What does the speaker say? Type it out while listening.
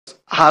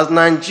Has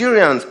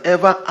Nigerians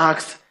ever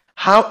asked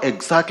how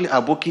exactly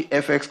Aboki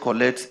FX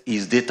collects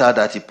his data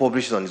that he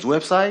publishes on his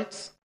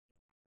websites?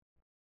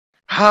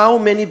 How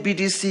many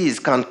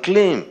BDCs can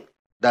claim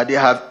that they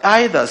have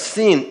either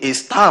seen a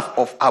staff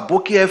of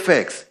Aboki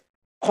FX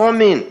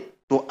come in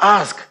to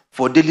ask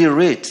for daily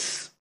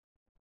rates?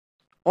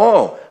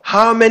 Or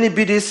how many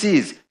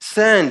BDCs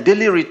send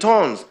daily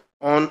returns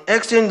on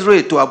exchange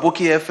rate to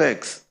Aboki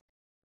FX?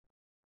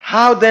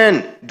 How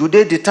then do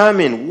they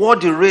determine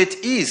what the rate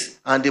is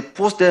and they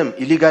post them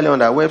illegally on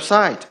their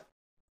website?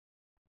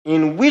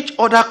 In which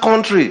other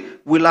country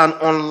will an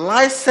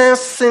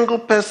unlicensed single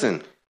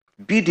person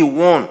be the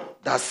one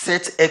that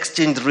sets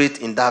exchange rate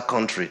in that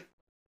country?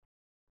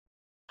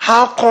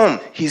 How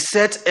come he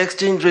sets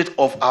exchange rate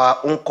of our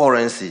own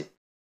currency?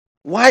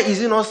 Why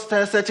is he not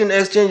setting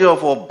exchange rate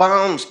for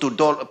pounds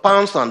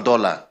and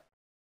dollar,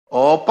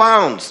 or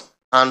pounds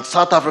and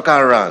South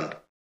African rand,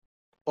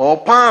 or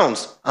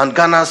pounds and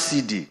Ghana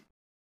cedi?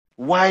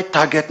 Why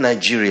target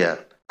Nigeria?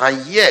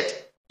 And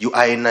yet you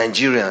are a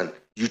Nigerian.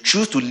 You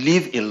choose to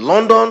live in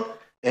London,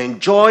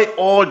 enjoy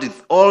all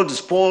the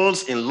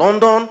spoils in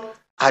London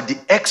at the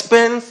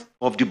expense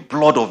of the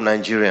blood of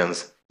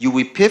Nigerians. You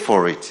will pay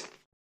for it.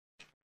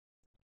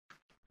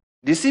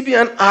 The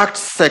CBN Act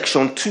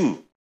Section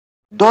 2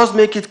 does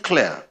make it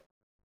clear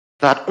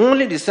that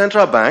only the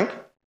central bank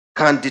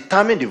can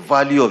determine the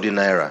value of the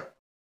naira.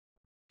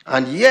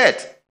 And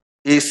yet,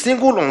 a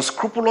single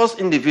unscrupulous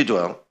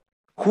individual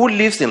who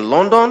lives in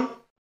London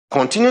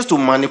continues to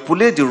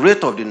manipulate the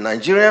rate of the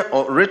Nigerian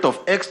or rate of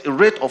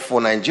for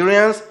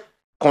Nigerians,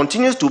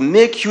 continues to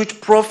make huge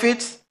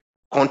profits,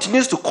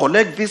 continues to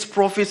collect these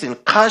profits in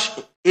cash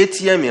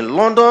ATM in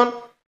London,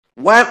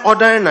 while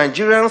other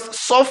Nigerians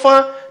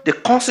suffer the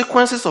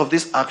consequences of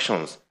these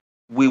actions.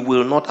 We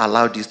will not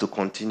allow this to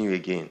continue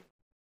again.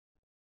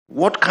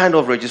 What kind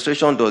of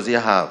registration does he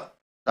have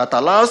that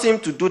allows him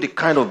to do the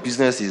kind of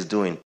business he's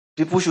doing?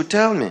 People should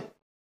tell me.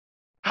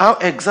 How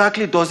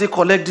exactly does he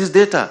collect this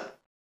data?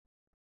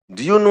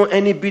 Do you know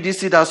any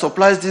BDC that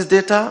supplies this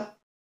data?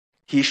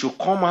 He should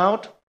come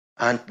out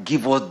and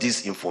give us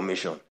this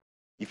information.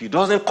 If he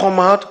doesn't come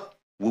out,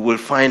 we will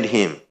find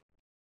him.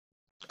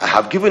 I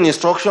have given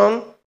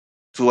instruction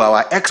to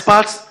our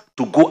experts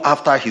to go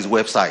after his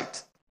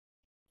website.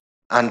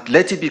 And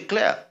let it be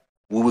clear,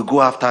 we will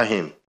go after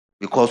him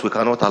because we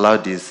cannot allow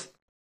this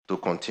to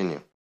continue.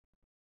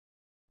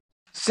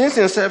 Since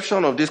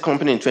inception of this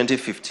company in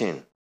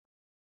 2015,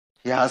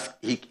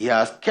 he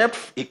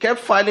kept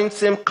filing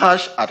same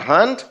cash at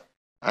hand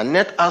and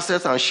net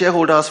assets and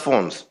shareholders'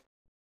 funds.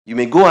 You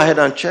may go ahead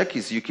and check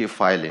his UK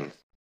filings.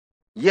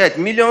 Yet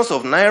millions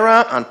of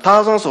naira and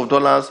thousands of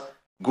dollars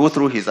go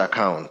through his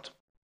account.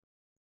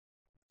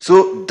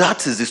 So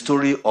that is the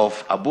story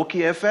of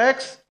Aboki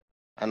FX,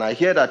 and I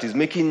hear that he's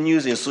making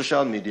news in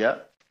social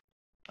media.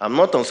 I'm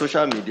not on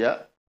social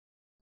media,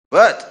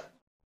 but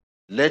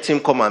let him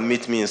come and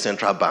meet me in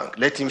Central Bank.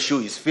 Let him show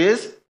his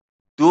face.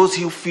 Those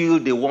who feel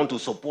they want to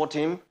support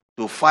him,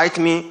 to fight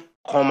me,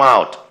 come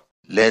out.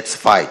 Let's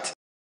fight.